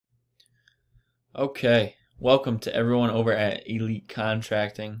Okay, welcome to everyone over at Elite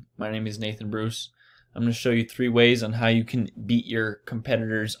Contracting. My name is Nathan Bruce. I'm going to show you 3 ways on how you can beat your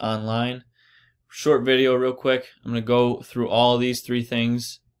competitors online. Short video real quick. I'm going to go through all these 3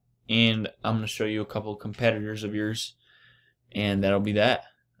 things and I'm going to show you a couple competitors of yours, and that'll be that.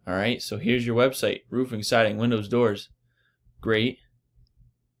 Alright, so here's your website. Roofing, siding, windows, doors. Great.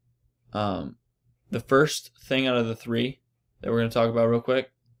 The first thing out of the 3 that we're going to talk about real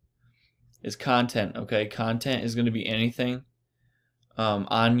quick is content. Okay, content is going to be anything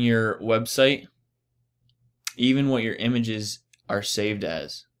on your website, even what your images are saved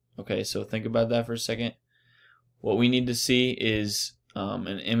as. Okay, so think about that for a second. What we need to see is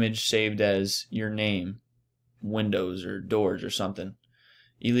an image saved as your name, windows or doors or something.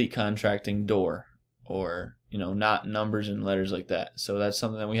 Elite Contracting door, or not numbers and letters like that. So that's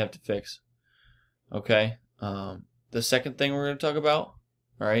something that we have to fix. Okay, the second thing we're going to talk about,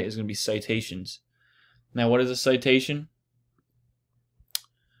 alright, is going to be citations. Now, what is a citation?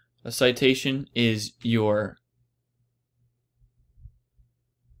 A citation is your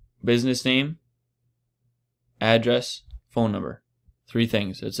business name, address, phone number. 3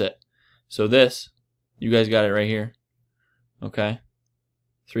 things, that's it. So this, you guys got it right here. Okay?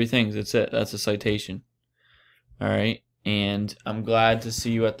 3 things, that's it. That's a citation. Alright, and I'm glad to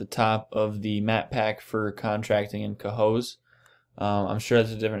see you at the top of the map pack for contracting in Cohoes. I'm sure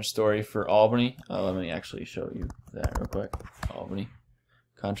that's a different story for Albany. Let me actually show you that real quick. Albany.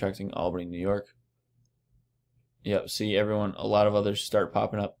 Contracting Albany, New York. Yep, see everyone, a lot of others start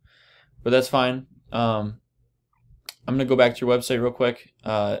popping up. But that's fine. I'm going to go back to your website real quick.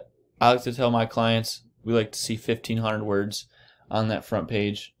 I like to tell my clients we like to see 1,500 words on that front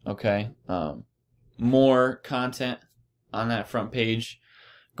page. Okay. More content on that front page.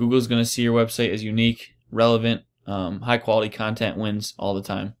 Google's going to see your website as unique, relevant, high quality content wins all the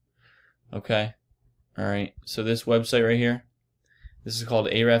time. Okay. Alright, so this website right here, this is called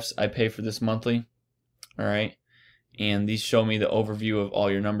Ahrefs. I pay for this monthly. Alright, and these show me the overview of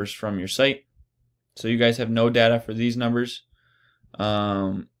all your numbers from your site. So you guys have no data for these numbers.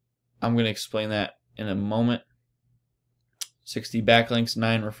 I'm going to explain that in a moment. 60 backlinks,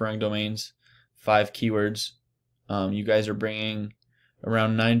 9 referring domains, 5 keywords. You guys are bringing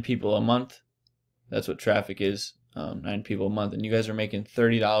around 9 people a month. That's what traffic is, 9 people a month, and you guys are making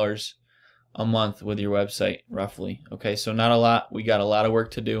 $30 a month with your website, roughly. Okay, so not a lot. We got a lot of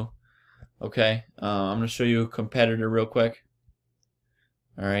work to do. Okay, I'm going to show you a competitor real quick.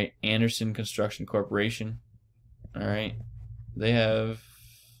 All right, Anderson Construction Corporation. All right, they have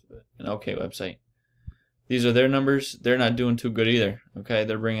an okay website. These are their numbers. They're not doing too good either. Okay,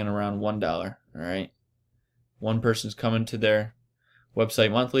 they're bringing around $1. All right, one person's coming to their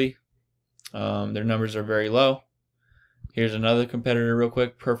website monthly. Their numbers are very low. Here's another competitor real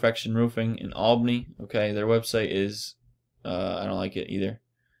quick, Perfection Roofing in Albany. Okay, their website is, I don't like it either.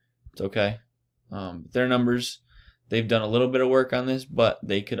 It's okay. Their numbers, they've done a little bit of work on this, but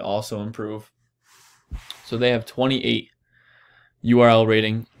they could also improve. So they have 28 URL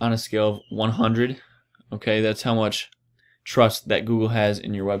rating on a scale of 100. Okay, that's how much trust that Google has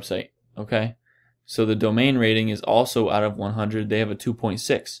in your website. Okay, so the domain rating is also out of 100. They have a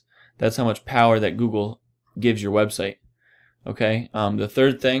 2.6. That's how much power that Google gives your website. Okay. The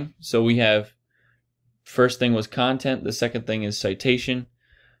third thing, so we have, first thing was content. The second thing is citation.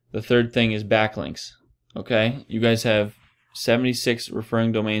 The third thing is backlinks. Okay. You guys have 76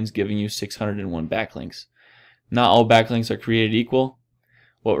 referring domains giving you 601 backlinks. Not all backlinks are created equal.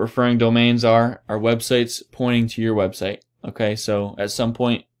 What referring domains are websites pointing to your website. Okay. So at some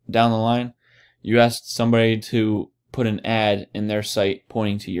point down the line, you asked somebody to put an ad in their site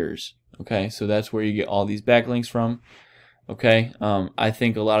pointing to yours. Okay, so that's where you get all these backlinks from. Okay, I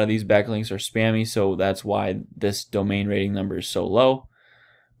think a lot of these backlinks are spammy, so that's why this domain rating number is so low.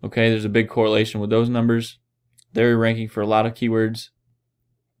 Okay, there's a big correlation with those numbers. They're ranking for a lot of keywords.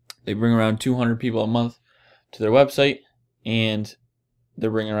 They bring around 200 people a month to their website, and they're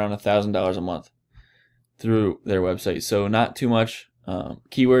bringing around $1,000 a month through their website. So not too much.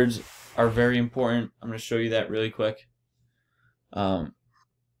 Keywords are very important. I'm going to show you that really quick. When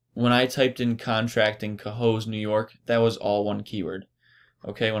I typed in contracting Cohoes, New York, that was all one keyword.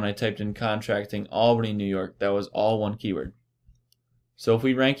 Okay, when I typed in contracting Albany, New York, that was all one keyword. So if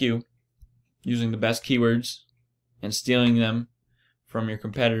we rank you using the best keywords and stealing them from your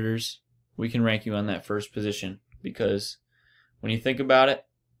competitors, we can rank you on that first position. Because when you think about it,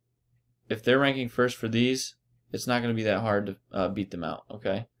 if they're ranking first for these, it's not going to be that hard to beat them out.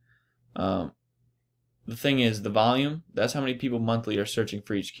 Okay. The thing is, the volume, that's how many people monthly are searching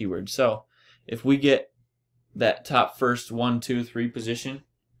for each keyword. So if we get that top first 1, 2, 3 position,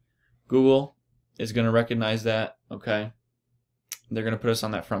 Google is going to recognize that. Okay, they're going to put us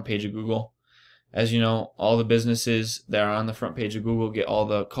on that front page of Google. As you know, all the businesses that are on the front page of Google get all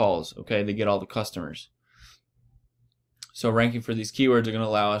the calls. Okay, they get all the customers. So ranking for these keywords are going to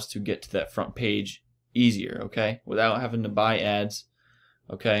allow us to get to that front page easier, okay, without having to buy ads.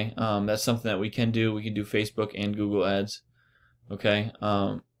 Okay, that's something that we can do. We can do Facebook and Google ads. Okay,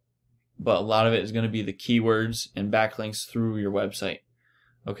 but a lot of it is going to be the keywords and backlinks through your website.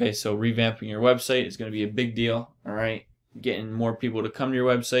 Okay, so revamping your website is going to be a big deal. All right, getting more people to come to your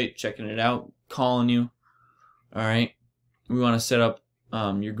website, checking it out, calling you. All right, we want to set up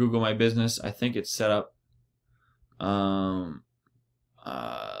your Google My Business. I think it's set up.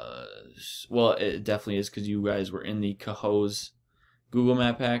 Well, it definitely is because you guys were in the Cohoes Google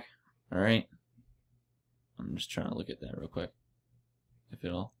Map Pack. All right, I'm just trying to look at that real quick. If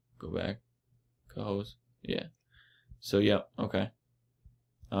it'll go back, Cohoes, yeah. So yep, okay.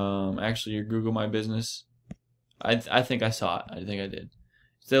 Actually, your Google My Business, I think I saw it. I think I did.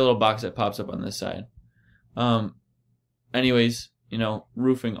 It's that little box that pops up on this side. Anyways, you know,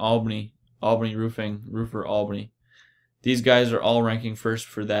 Roofing Albany, Albany Roofing, Roofer Albany. These guys are all ranking first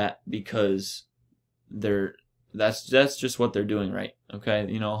for that because that's just what they're doing, right? Okay,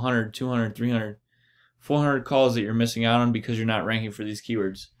 you know, 100, 200, 300, 400 calls that you're missing out on because you're not ranking for these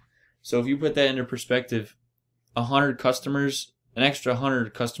keywords. So if you put that into perspective, 100 customers, an extra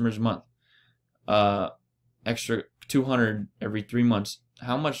 100 customers a month, extra 200 every 3 months.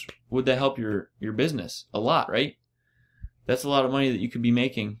 How much would that help your business? A lot, right? That's a lot of money that you could be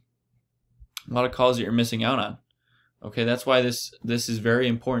making. A lot of calls that you're missing out on. Okay, that's why this is very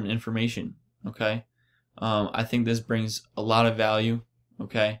important information. Okay, I think this brings a lot of value.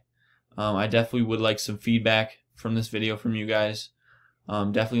 Okay, I definitely would like some feedback from this video from you guys.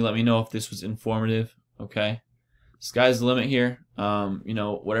 Definitely let me know if this was informative. Okay, sky's the limit here. You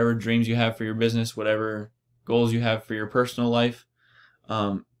know, whatever dreams you have for your business, whatever goals you have for your personal life,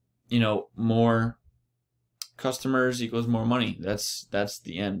 you know, more customers equals more money. That's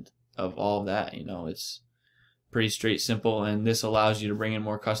the end of all of that. You know, it's pretty straight, simple, and this allows you to bring in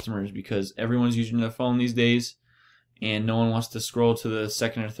more customers because everyone's using their phone these days, and no one wants to scroll to the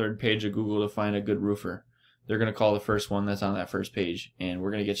second or third page of Google to find a good roofer. They're going to call the first one that's on that first page, and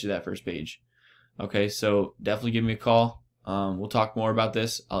we're going to get you that first page. Okay, so definitely give me a call. We'll talk more about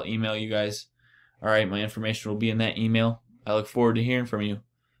this. I'll email you guys. All right, my information will be in that email. I look forward to hearing from you.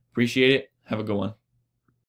 Appreciate it. Have a good one.